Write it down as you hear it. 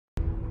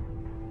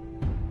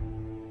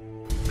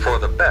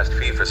the best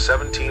FIFA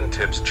 17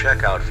 tips,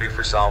 check out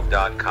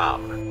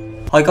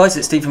fifasolve.com. Hi guys,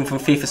 it's Stephen from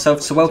FIFA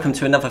Solve. So welcome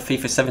to another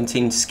FIFA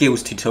 17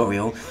 skills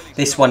tutorial.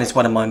 This one is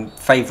one of my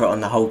favourite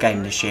on the whole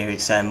game this year.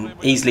 It's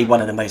easily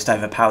one of the most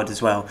overpowered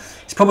as well.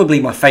 It's probably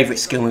my favourite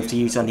skill move to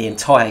use on the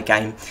entire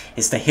game.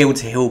 It's the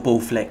heel-to-heel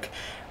ball flick,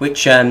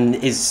 which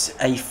is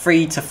a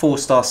 3 to 4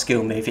 star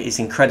skill move. It is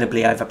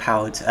incredibly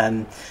overpowered.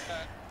 I'm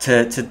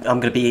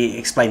going to be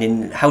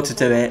explaining how to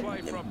do it,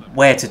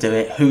 where to do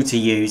it, who to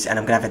use, and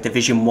I'm going to have a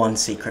Division 1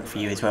 secret for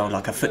you as well,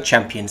 like a FUT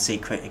champion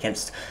secret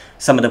against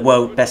some of the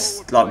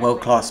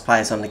world-class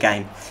players on the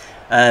game.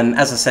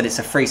 As I said, it's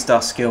a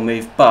 3-star skill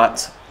move,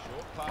 but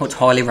I would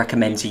highly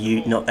recommend to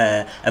you not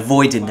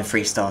avoiding the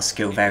 3-star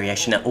skill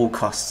variation at all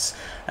costs.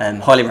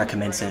 Highly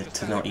recommend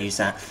to not use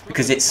that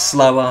because it's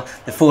slower.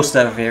 The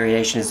 4-star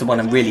variation is the one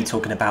I'm really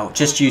talking about.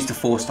 Just use the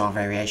 4-star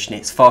variation.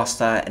 It's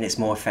faster and it's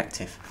more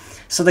effective.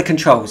 So the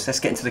controls, let's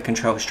get into the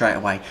controls straight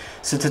away.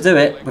 So to do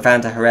it with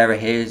Ander Herrera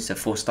here, is a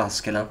 4-star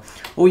skiller,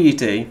 all you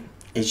do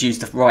is use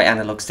the right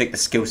analog stick, the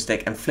skill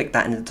stick, and flick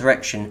that in the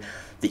direction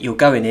that you're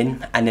going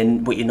in and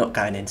then what you're not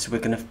going in. So we're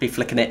going to be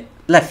flicking it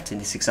left in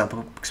this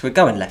example because we're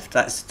going left.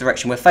 That's the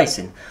direction we're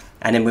facing.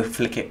 And then we'll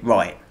flick it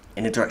right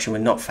in the direction we're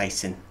not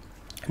facing,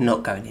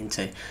 not going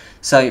into.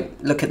 So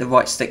look at the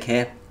right stick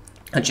here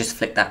and just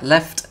flick that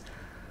left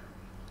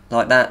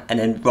like that and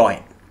then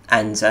right.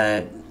 And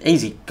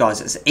easy,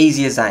 guys, it's as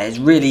easy as that. It's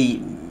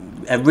really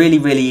a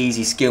really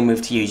easy skill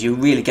move to use. You'll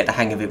really get the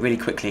hang of it really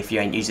quickly if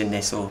you ain't using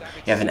this or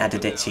you haven't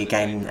added it to your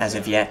game as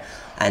of yet.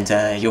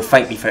 And you'll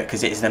thank me for it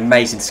because it is an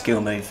amazing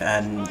skill move.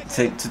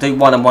 To do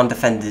one-on-one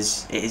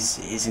defenders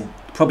is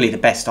probably the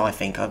best, I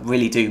think. I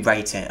really do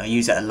rate it. I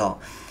use it a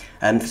lot.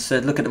 So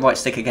look at the right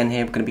stick again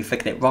here. We're going to be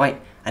flicking it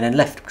right and then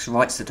left because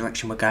right's the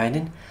direction we're going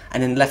in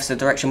and then left's the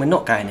direction we're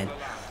not going in.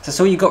 So that's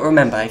all you've got to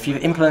remember. If you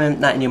implement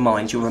that in your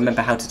mind, you'll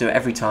remember how to do it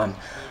every time.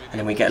 And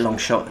then we get a long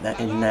shot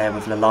in there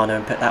with Lallana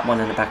and put that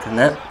one in the back of the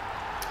net.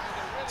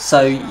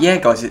 So yeah,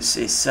 guys,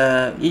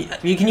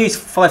 you can use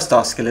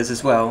 5-star skillers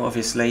as well.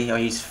 Obviously, I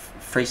use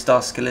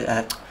 3-star skillers.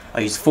 I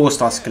use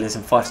 4-star skillers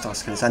and 5-star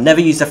skillers. I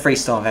never use the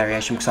 3-star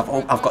variation because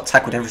I've got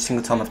tackled every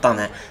single time I've done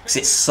that because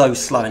it's so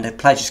slow and the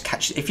player just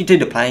catches. If you do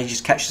the play, he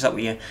just catches up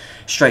with you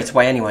straight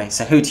away anyway.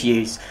 So who to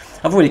use?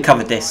 I've already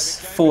covered this.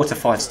 4 to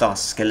 5-star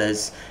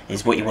skillers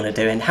is what you want to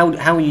do, and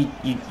how you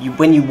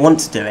when you want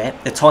to do it,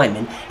 the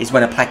timing is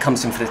when a player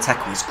comes in for the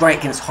tackle. It's great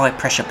against high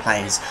pressure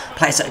players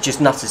that are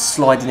just nutters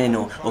sliding in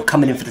or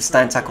coming in for the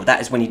stand tackle. That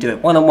is when you do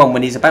it one-on-one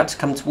when he's about to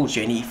come towards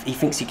you and he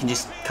thinks he can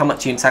just come up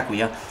to you and tackle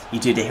you. You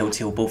do the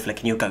heel-to-heel ball flick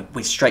and you'll go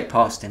straight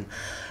past him.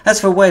 As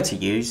for where to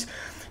use,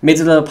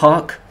 middle of the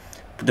park,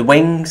 the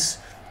wings,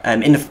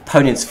 in the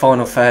opponent's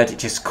final third, it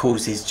just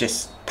causes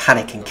just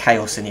panic and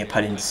chaos in the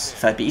opponent's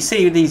third. But you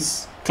see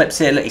these clips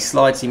here, look, he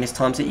slides, he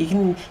mistimes it.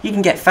 You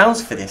can get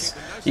fouls for this.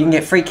 You can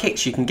get free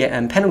kicks. You can get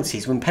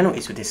penalties, win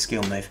penalties with this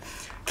skill move.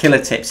 Killer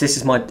tips. This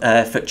is my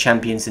FUT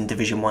champions in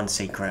Division 1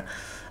 secret.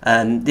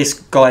 This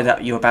guy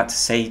that you're about to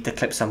see, the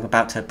clips I'm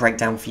about to break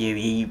down for you,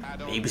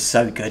 he was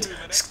so good.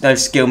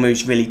 Those skill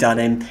moves really done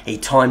him. He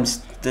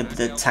times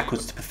the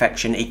tackles to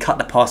perfection. He cut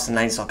the passing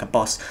lanes like a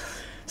boss.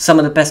 Some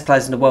of the best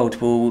players in the world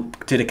will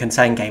do the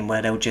contain game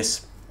where they'll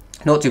just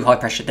not do high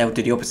pressure, they'll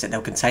do the opposite.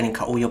 They'll contain and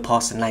cut all your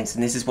passing lanes,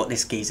 and this is what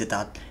this geezer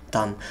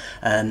done.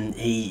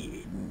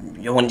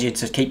 I want you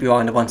to keep your eye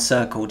on the one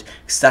circled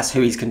because that's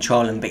who he's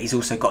controlling, but he's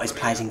also got his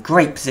players in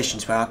great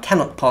positions where I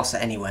cannot pass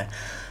it anywhere.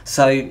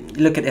 So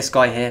look at this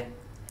guy here.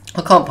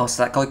 I can't pass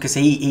that guy because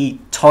he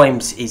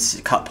times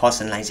his cut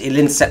passing lanes. He'll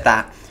intercept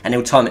that and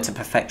he'll time it to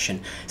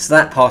perfection. So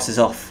that passes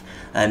off.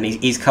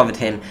 He's covered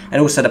him, and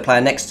also the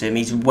player next to him,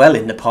 he's well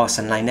in the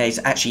passing lane there. He's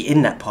actually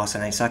in that passing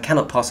lane, so I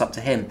cannot pass up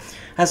to him.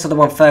 As for the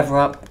one further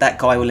up, that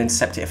guy will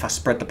intercept it if I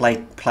spread the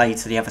play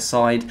to the other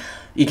side.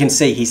 You can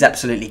see he's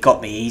absolutely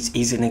got me.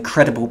 He's an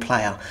incredible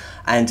player,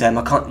 and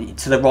I can't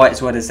to the right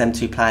as well as them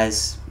two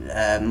players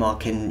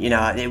marking. You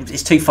know,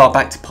 it's too far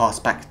back to pass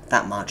back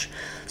that much.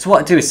 So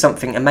what I do is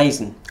something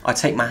amazing. I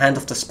take my hand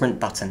off the sprint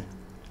button,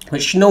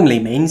 which normally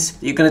means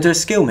that you're going to do a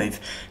skill move,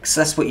 because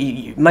that's what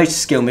most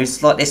skill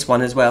moves, like this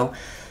one as well,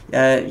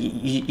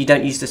 you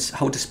don't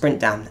hold the sprint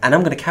down. And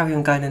I'm going to carry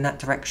on going in that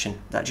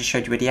direction that I just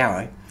showed you with the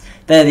arrow.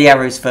 There the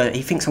arrows for,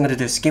 he thinks I'm going to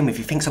do a skill move,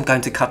 he thinks I'm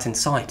going to cut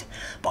inside,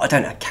 but I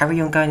don't. I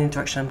carry on going in the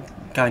direction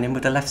I'm going in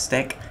with the left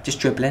stick, just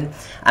dribbling,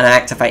 and I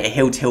activate a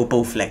heel-to-heel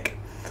ball flick.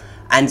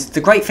 And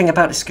the great thing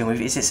about the skill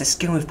move is it's a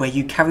skill move where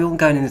you carry on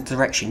going in the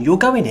direction you're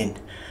going in.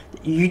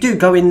 You do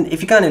go in,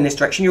 if you're going in this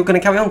direction, you're going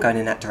to carry on going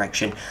in that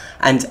direction.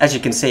 And as you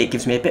can see, it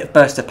gives me a bit of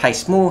burst of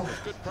pace, more,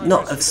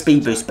 not of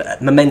speed boost,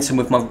 but momentum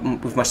with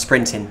my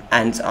sprinting.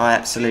 And I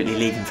absolutely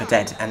leave him for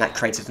dead, and that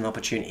created an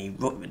opportunity.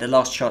 The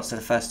last chance of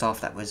the first half,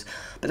 that was.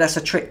 But that's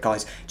a trick,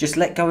 guys. Just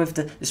let go of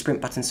the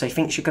sprint button. So he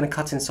thinks you're going to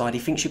cut inside, he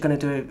thinks you're going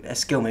to do a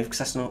skill move, because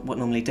that's not what I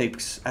normally do.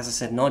 Because, as I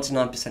said,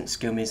 99%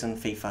 skill moves on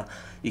FIFA,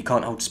 you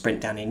can't hold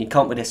sprint down here, and you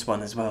can't with this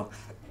one as well.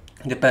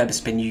 the Berber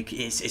spin,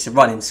 it's a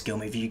running skill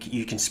move.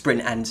 You can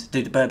sprint and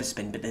do the Berber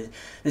spin, but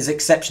there's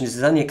exceptions.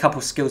 There's only a couple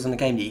of skills on the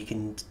game that you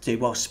can do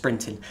while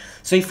sprinting.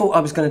 So he thought I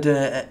was going to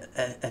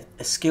do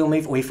a skill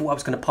move, or he thought I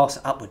was going to pass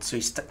it upwards, so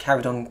he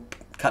carried on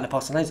cutting the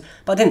pass on those.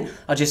 But I didn't.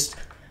 I just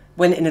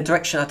went in the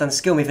direction, I'd done a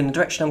skill move in the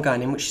direction I'm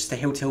going in, which is the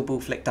heel-to-heel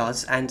ball flick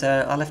does, and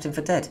I left him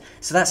for dead.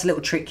 So that's a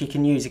little trick you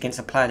can use against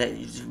a player that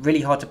is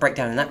really hard to break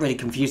down, and that really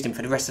confused him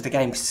for the rest of the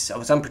game, because I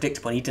was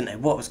unpredictable and he didn't know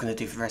what I was going to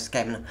do for the rest of the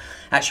game, and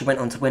I actually went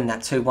on to win that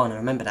 2-1. I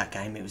remember that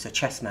game. It was a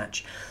chess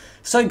match.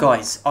 So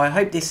guys, I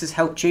hope this has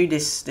helped you.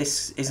 This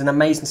is an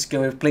amazing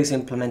skill move. Please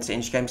implement it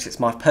in your games. It's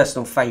my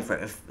personal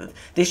favourite of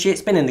this year.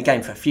 It's been in the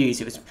game for a few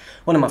years. It was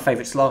one of my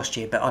favourites last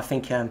year, but I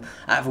think out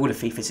of all the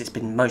FIFAs, it's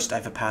been most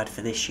overpowered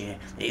for this year.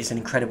 It is an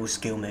incredible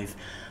skill move.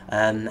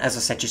 As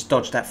I said, just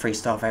dodge that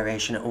 3-star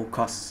variation at all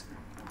costs.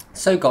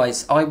 So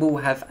guys, I will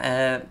have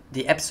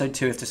the episode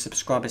 2 of the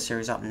subscriber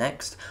series up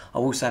next.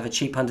 I'll also have a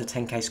cheap under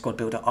 10k squad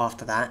builder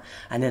after that,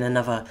 and then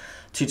another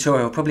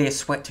tutorial, probably a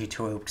sweat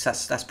tutorial,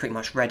 because that's pretty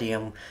much ready.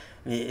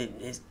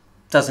 It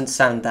doesn't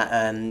sound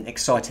that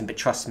exciting, but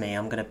trust me,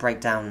 I'm going to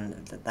break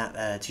down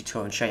that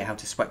tutorial and show you how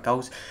to sweat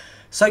goals.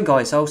 So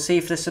guys, I'll see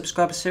you for the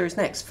subscriber series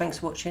next. Thanks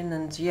for watching,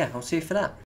 and yeah, I'll see you for that.